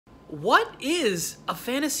What is a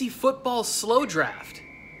fantasy football slow draft?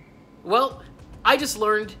 Well, I just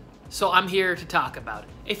learned, so I'm here to talk about it.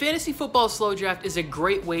 A fantasy football slow draft is a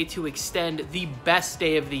great way to extend the best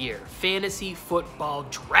day of the year, fantasy football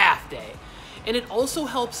draft day. And it also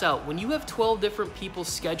helps out when you have 12 different people's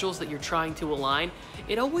schedules that you're trying to align.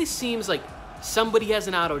 It always seems like somebody has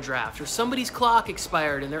an auto draft or somebody's clock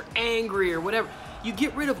expired and they're angry or whatever. You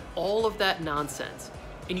get rid of all of that nonsense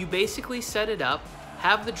and you basically set it up,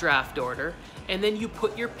 have the draft order, and then you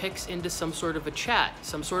put your picks into some sort of a chat,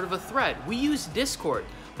 some sort of a thread. We use Discord,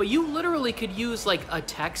 but you literally could use like a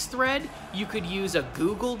text thread. You could use a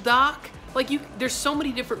Google Doc. There's so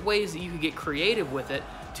many different ways that you could get creative with it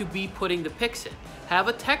to be putting the picks in. Have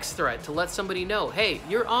a text thread to let somebody know, hey,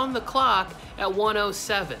 you're on the clock at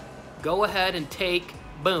 1:07. Go ahead and take,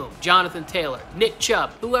 boom, Jonathan Taylor, Nick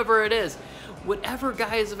Chubb, whoever it is, whatever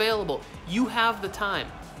guy is available, you have the time.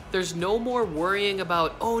 There's no more worrying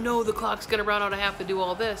about, oh no, the clock's gonna run out, I have to do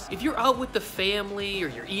all this. If you're out with the family or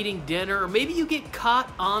you're eating dinner, or maybe you get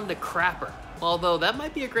caught on the crapper, although that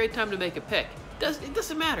might be a great time to make a pick. It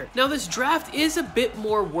doesn't matter. Now this draft is a bit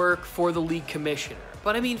more work for the league commissioner,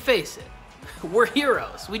 but I mean, face it, we're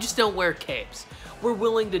heroes. We just don't wear capes. We're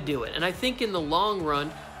willing to do it. And I think in the long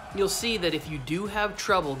run, you'll see that if you do have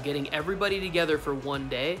trouble getting everybody together for one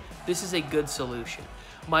day, this is a good solution.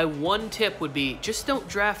 My one tip would be just don't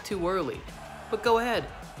draft too early, but go ahead,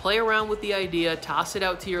 play around with the idea, toss it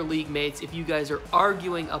out to your league mates if you guys are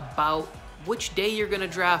arguing about which day you're gonna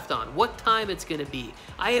draft on, what time it's gonna be.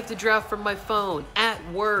 I have to draft from my phone, at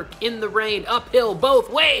work, in the rain, uphill,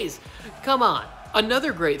 both ways. Come on.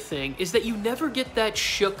 Another great thing is that you never get that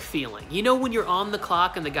shook feeling. You know when you're on the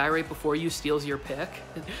clock and the guy right before you steals your pick?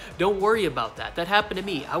 Don't worry about that. That happened to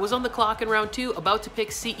me. I was on the clock in round 2, about to pick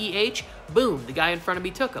CEH. Boom, the guy in front of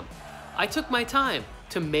me took him. I took my time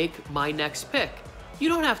to make my next pick. You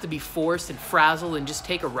don't have to be forced and frazzled and just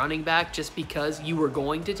take a running back just because you were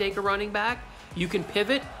going to take a running back. You can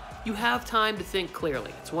pivot. You have time to think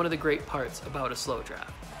clearly. It's one of the great parts about a slow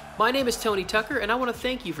draft. My name is Tony Tucker, and I want to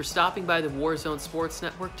thank you for stopping by the Warzone Sports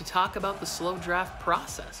Network to talk about the slow draft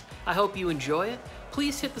process. I hope you enjoy it.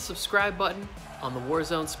 Please hit the subscribe button on the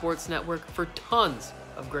Warzone Sports Network for tons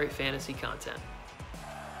of great fantasy content.